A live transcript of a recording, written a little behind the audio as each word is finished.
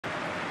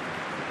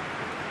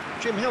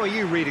Jim, how are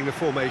you reading the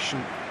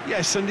formation?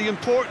 Yes, and the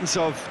importance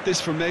of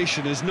this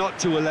formation is not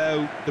to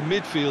allow the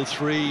midfield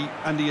three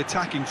and the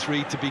attacking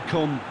three to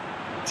become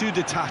too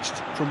detached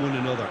from one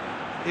another.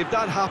 If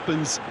that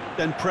happens,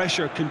 then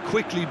pressure can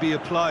quickly be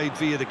applied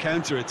via the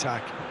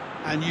counter-attack,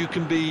 and you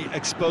can be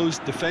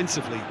exposed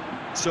defensively.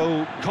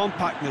 So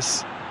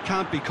compactness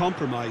can't be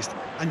compromised,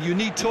 and you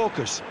need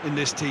talkers in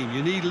this team.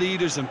 You need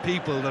leaders and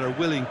people that are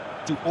willing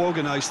to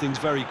organise things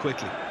very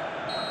quickly.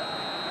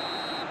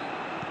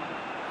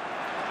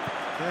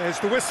 There's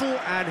the whistle,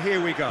 and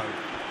here we go.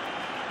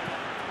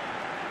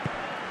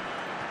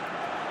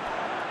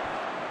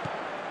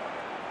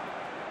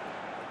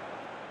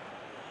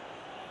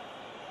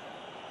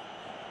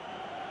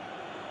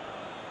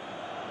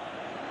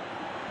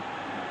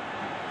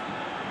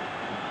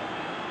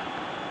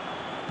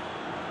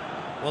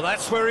 Well,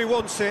 that's where he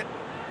wants it.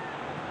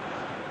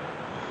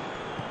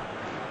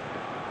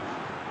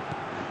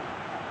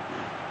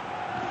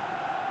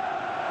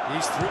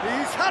 He's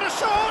had a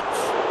shot!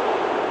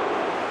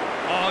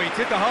 Oh, he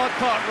did the hard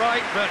part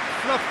right, but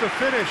fluffed the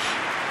finish.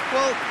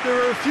 Well, there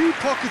are a few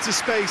pockets of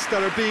space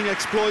that are being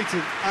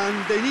exploited,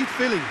 and they need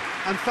filling,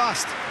 and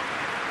fast.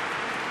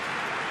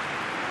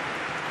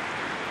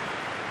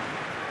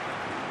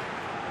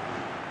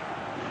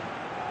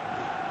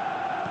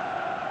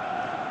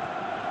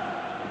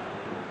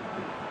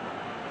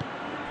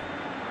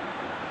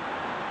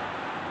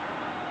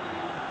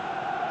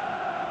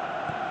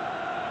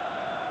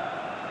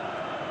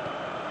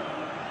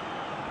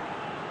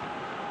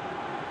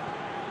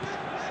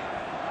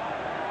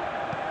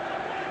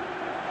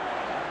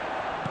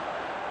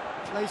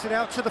 Plays it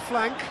out to the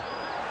flank.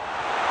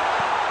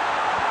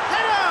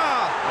 Header!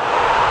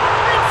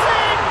 It's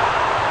in!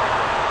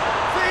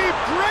 The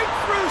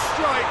breakthrough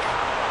strike!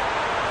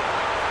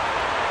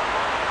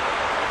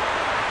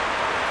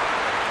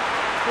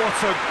 What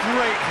a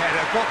great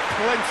header, got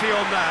plenty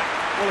on that.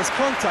 Well, as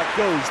contact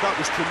goes, that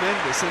was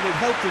tremendous, and it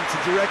helped him to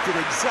direct it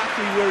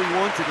exactly where he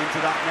wanted into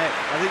that net.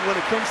 I think when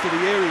it comes to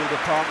the aerial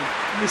department,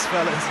 this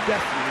fella is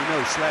definitely no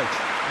slouch.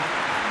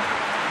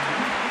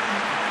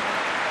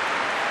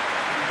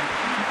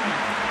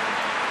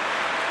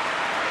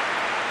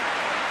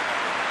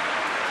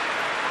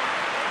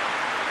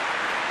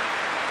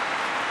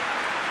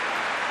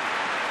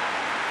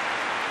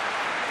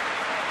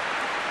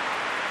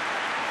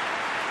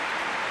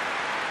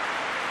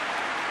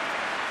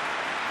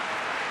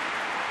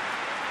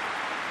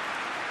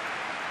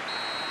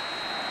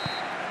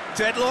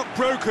 Deadlock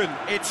broken,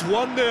 it's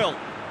 1-0.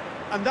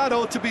 And that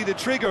ought to be the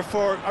trigger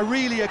for a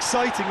really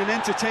exciting and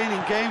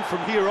entertaining game from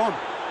here on.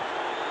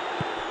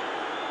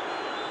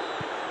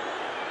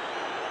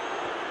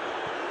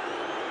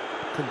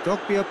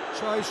 Kondogbia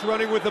tries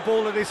running with the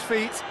ball at his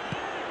feet,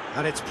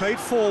 and it's played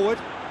forward.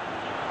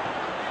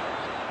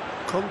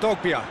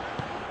 Kondogbia.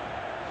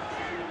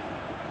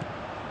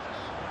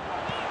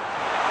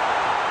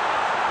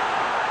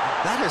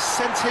 That has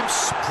sent him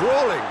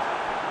sprawling.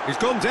 He's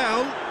gone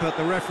down, but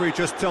the referee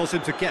just tells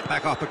him to get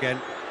back up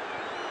again.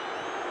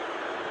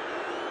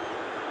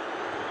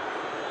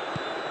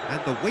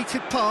 And the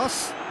weighted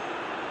pass.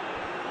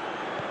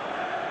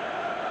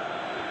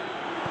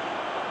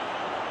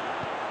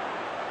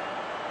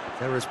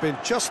 There has been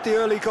just the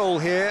early goal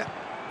here,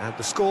 and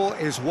the score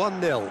is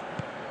 1-0.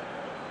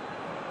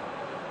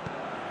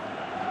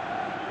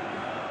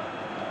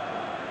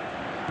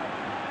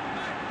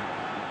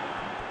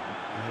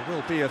 There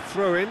will be a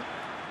throw-in.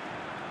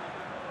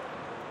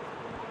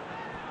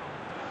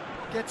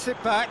 Gets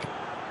it back.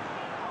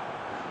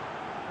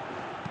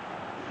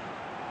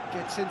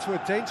 Gets into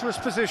a dangerous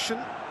position.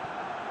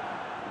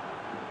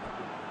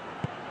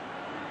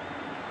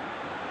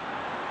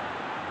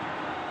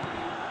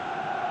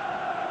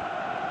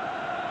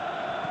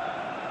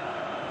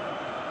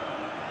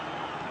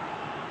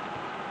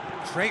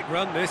 Great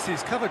run this,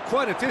 he's covered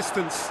quite a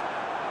distance.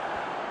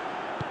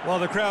 Well,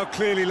 the crowd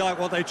clearly like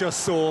what they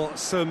just saw,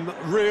 some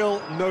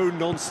real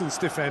no-nonsense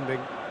defending.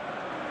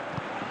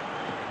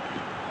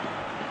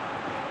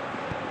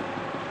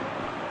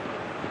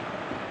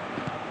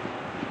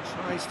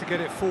 Tries to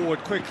get it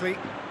forward quickly,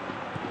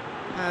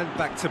 and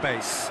back to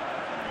base.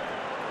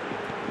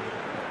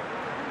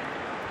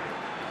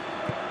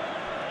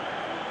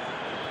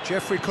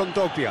 Jeffrey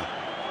Kondogbia.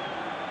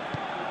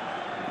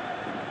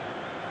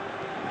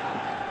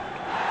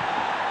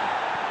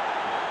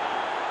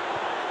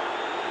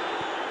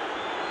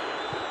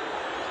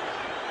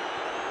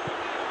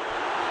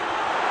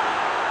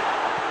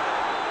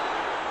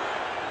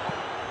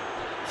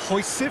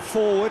 Hoists it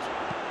forward,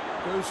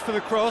 goes for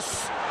the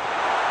cross.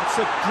 It's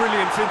a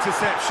brilliant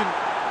interception.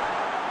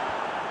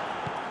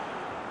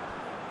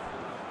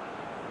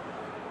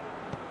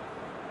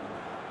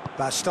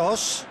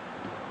 Bastos.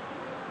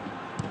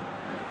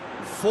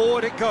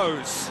 Forward it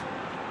goes.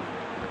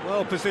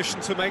 Well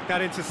positioned to make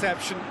that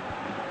interception.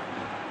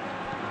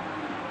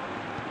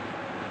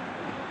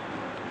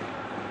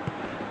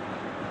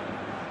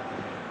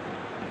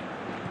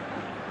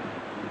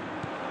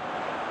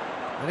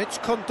 And it's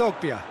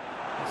Kondogbia.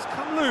 He's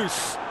come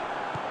loose.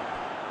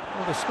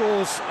 Well, the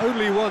score's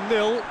only 1-0,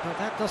 but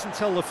that doesn't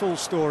tell the full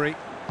story.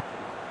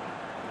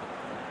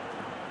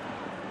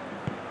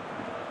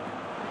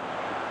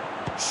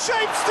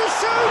 Shapes to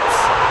shoot!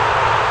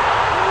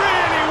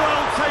 Really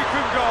well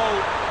taken goal.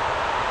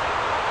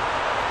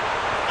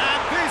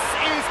 And this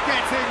is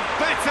getting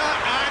better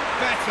and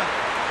better.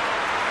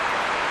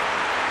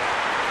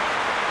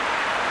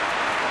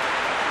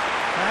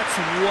 That's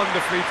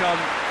wonderfully done.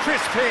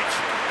 Crisp hit,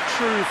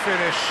 true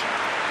finish.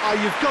 Ah,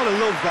 you've got to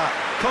love that.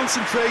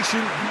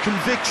 Concentration,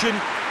 conviction,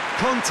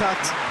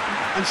 contact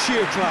and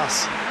sheer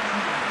class.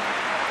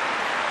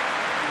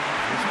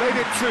 He's made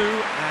it 2,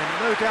 and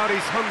no doubt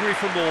he's hungry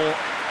for more.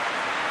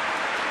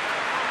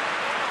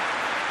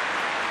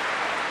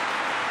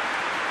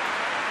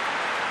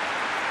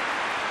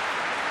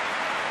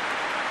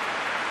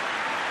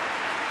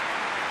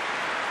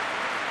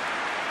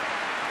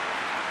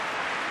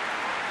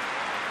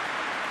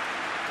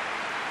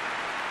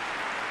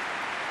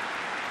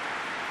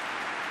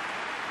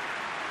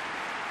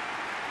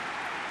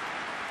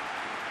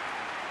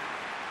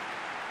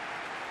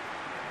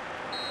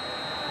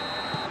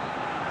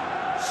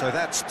 So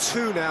that's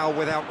 2 now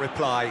without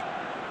reply.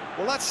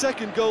 Well, that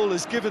second goal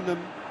has given them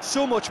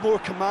so much more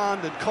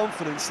command and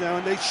confidence now,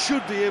 and they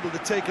should be able to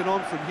take it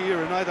on from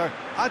here and either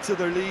add to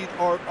their lead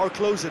or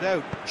close it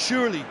out.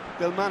 Surely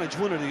they'll manage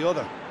one or the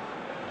other.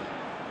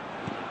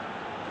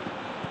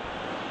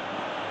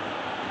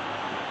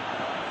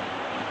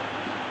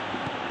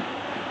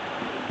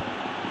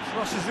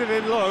 Crosses it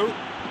in low.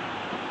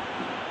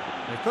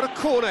 They've got a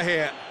corner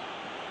here.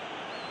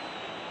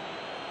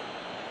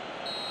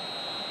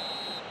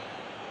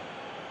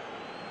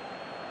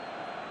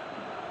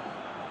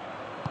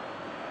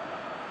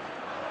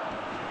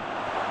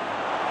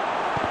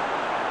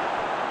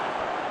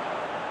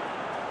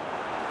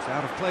 It's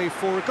out of play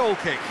for a goal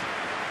kick.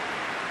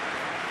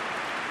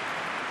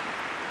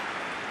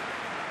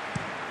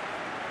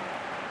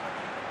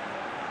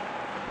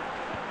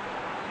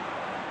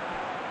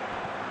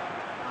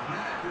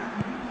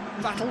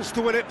 Battles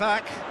to win it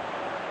back.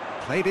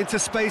 Played into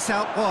space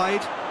out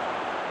wide.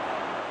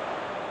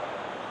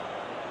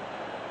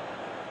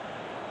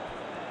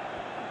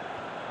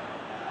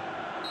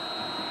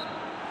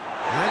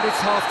 And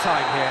it's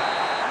half-time here.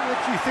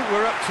 What do you think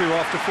we're up to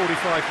after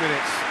 45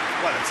 minutes?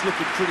 Well, it's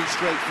looking pretty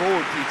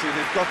straightforward, Peter.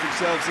 They've got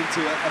themselves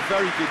into a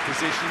very good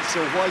position, so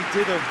why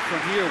dither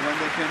from here when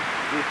they can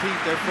repeat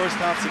their first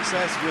half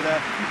success with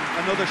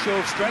another show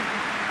of strength?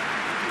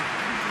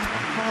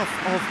 Half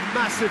of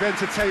massive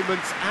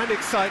entertainment and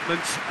excitement,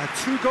 a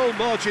 2-goal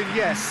margin,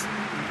 yes,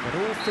 but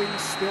all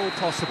things still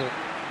possible.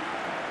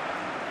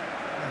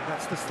 And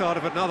that's the start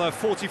of another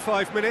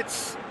 45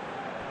 minutes.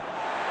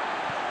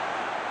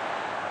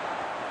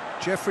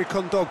 Jeffrey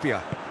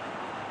Kondogbia.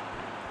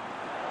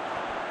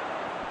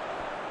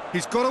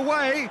 He's got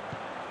away.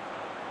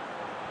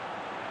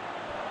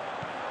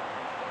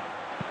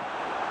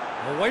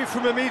 Away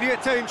from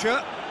immediate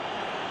danger.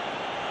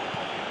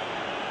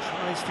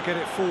 Tries to get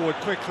it forward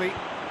quickly.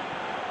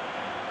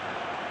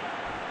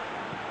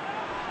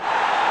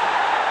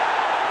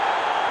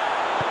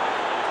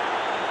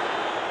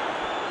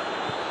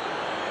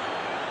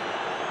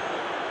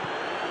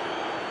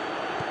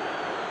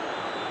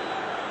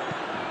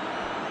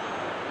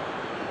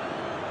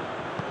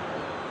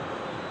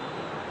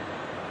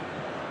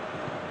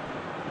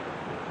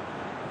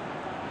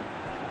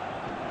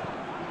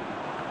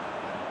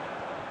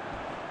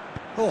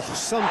 Oh,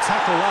 some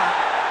tackle that.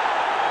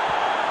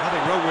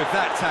 Nothing wrong with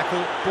that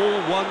tackle.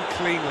 Ball won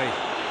cleanly.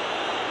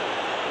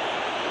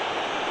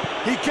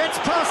 He gets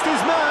past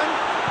his man.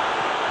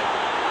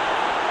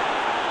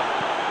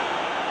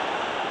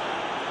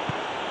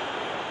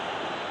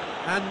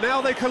 And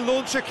now they can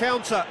launch a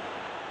counter.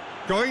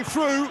 Going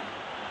through.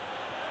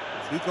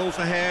 2 goals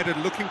ahead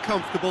and looking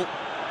comfortable.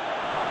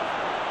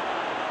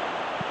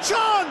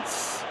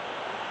 Chance!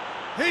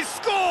 He's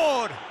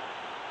scored!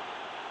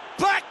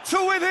 Back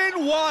to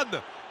within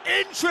 1.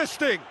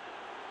 Interesting.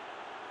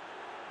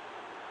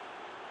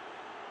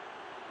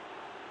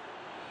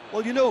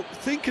 Well, you know,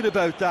 thinking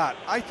about that,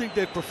 I think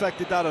they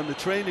perfected that on the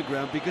training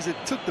ground because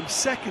it took them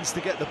seconds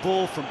to get the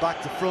ball from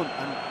back to front,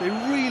 and they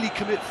really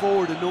commit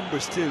forward in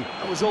numbers too.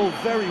 That was all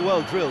very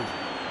well drilled.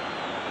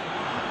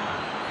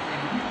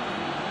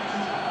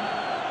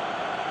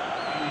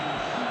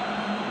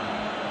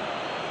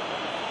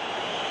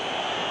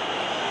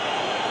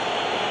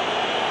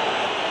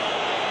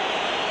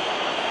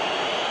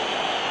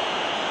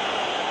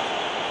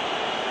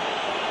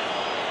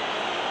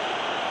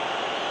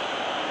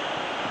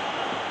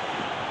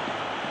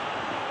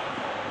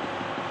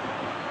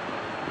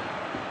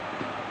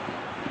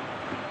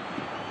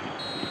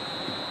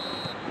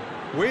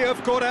 We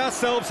have got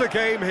ourselves a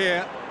game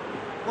here.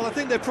 Well, I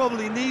think they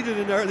probably needed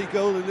an early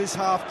goal in this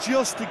half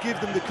just to give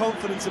them the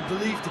confidence and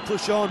belief to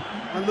push on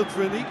and look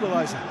for an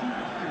equaliser.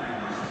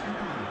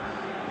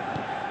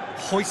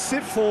 Hoists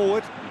it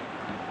forward.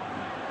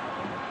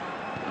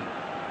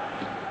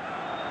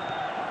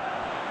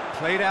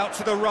 Played out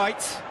to the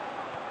right.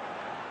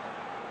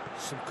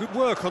 Some good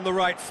work on the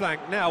right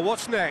flank. Now,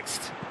 what's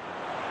next?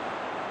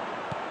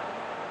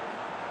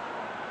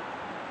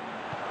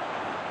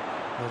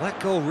 Well,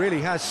 that goal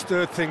really has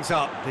stirred things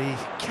up. The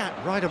cat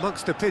right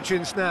amongst the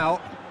pigeons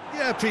now.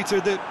 Yeah, Peter,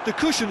 the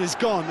cushion is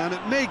gone, and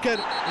it may get...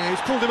 Yeah,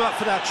 he's pulled him up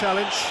for that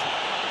challenge.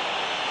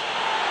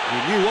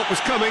 He knew what was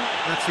coming.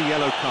 That's a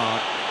yellow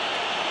card.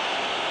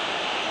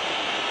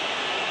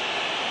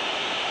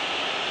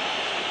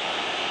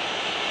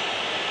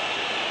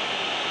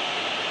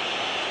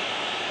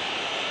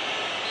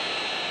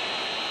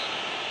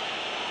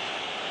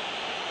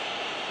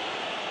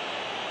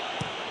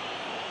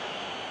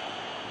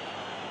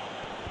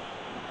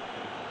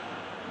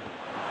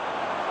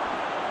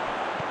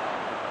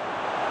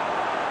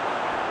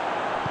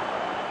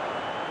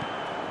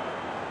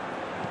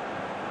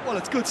 Well,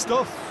 it's good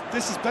stuff.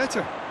 This is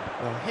better.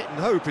 Well, hit and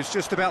hope is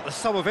just about the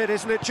sum of it,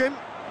 isn't it, Jim?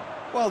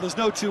 Well, there's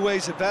no two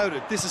ways about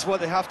it. This is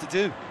what they have to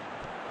do.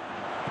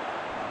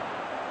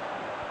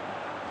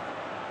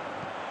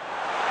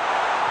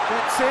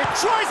 Gets it,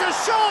 tries a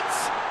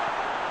shot!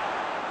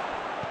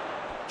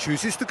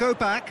 Chooses to go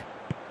back.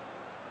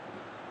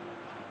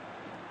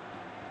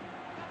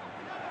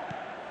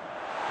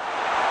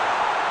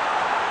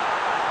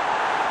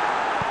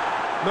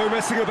 No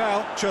messing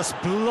about, just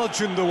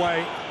bludgeoned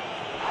away.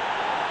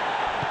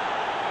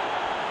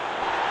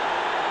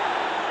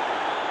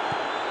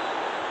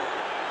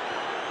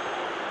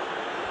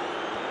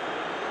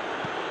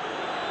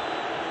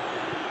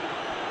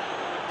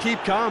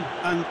 Keep calm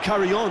and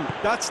carry on.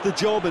 That's the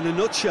job in a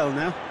nutshell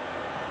now.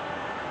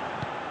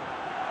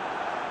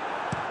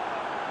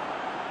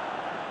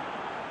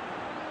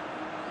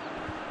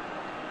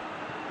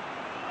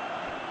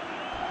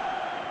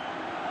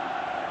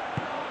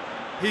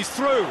 He's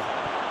through.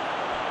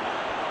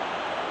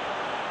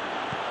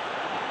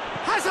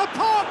 Has a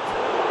pop!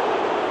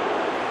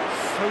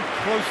 So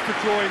close to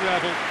drawing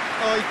level.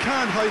 I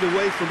can't hide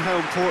away from how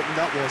important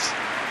that was.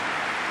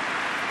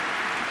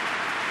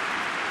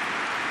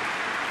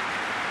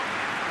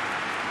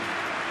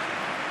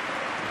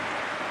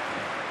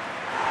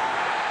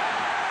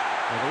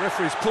 Well, the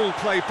referee's pulled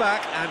play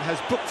back and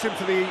has booked him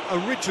for the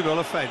original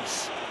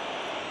offence.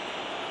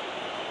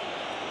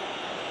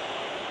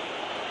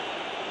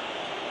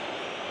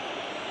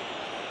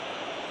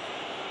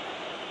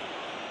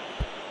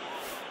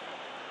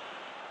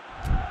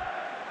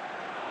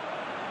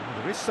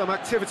 There is some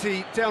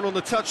activity down on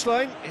the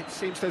touchline. It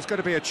seems there's going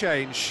to be a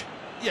change.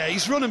 Yeah,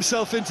 he's run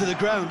himself into the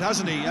ground,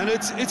 hasn't he? And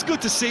it's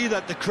good to see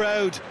that the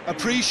crowd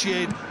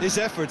appreciate his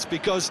efforts,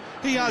 because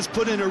he has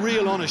put in a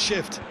real honest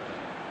shift.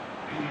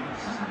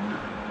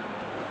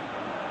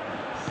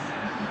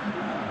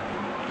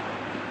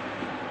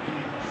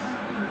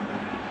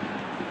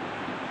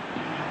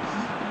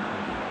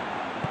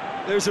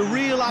 There's a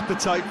real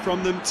appetite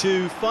from them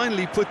to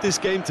finally put this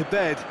game to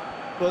bed,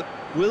 but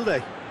will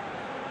they?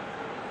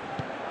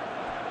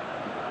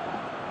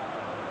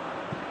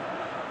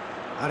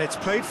 And it's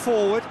played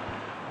forward.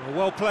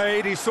 Well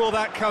played, he saw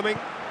that coming.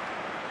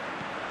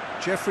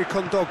 Jeffrey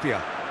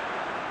Kondogbia.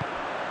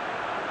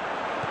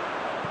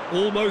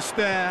 Almost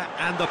there,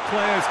 and the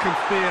players can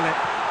feel it.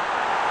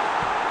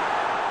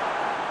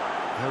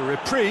 A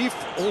reprieve,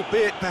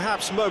 albeit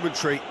perhaps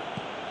momentary.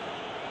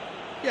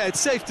 Yeah,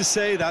 it's safe to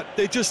say that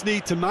they just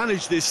need to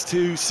manage this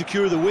to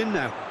secure the win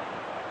now.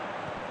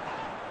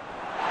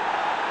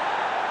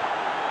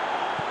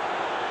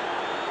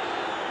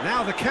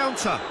 Now the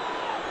counter.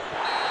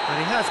 And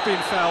he has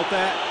been fouled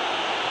there.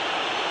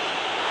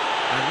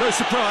 And no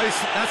surprise,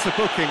 that's a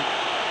booking.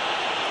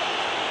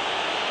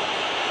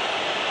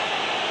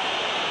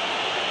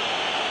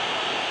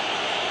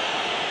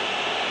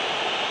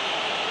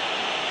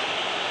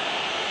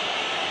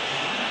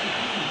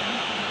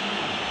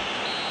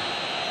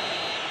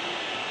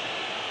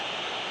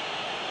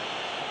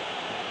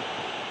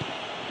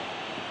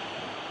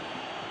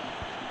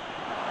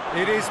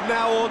 It is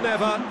now or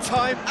never,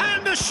 time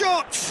and a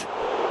shot!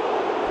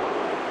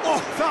 Oh,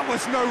 that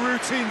was no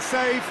routine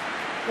save.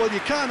 Well,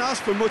 you can't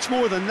ask for much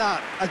more than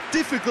that. A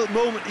difficult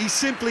moment he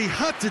simply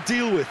had to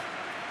deal with.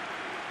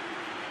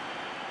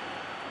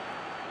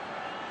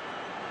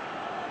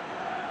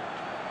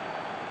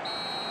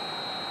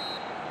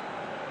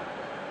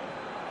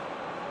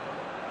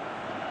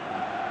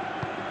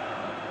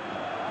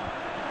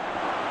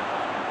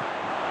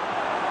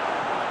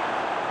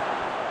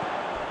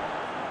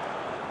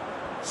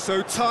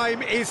 So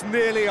time is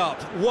nearly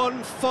up.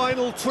 One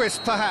final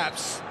twist,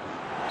 perhaps.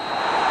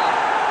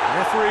 The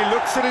referee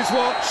looks at his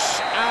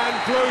watch and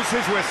blows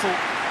his whistle.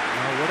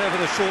 Well, whatever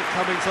the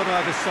shortcomings on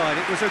either side,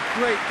 it was a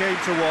great game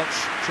to watch,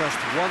 just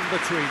one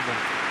between them.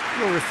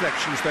 Your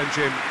reflections then,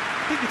 Jim?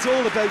 I think it's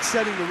all about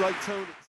setting the right tone.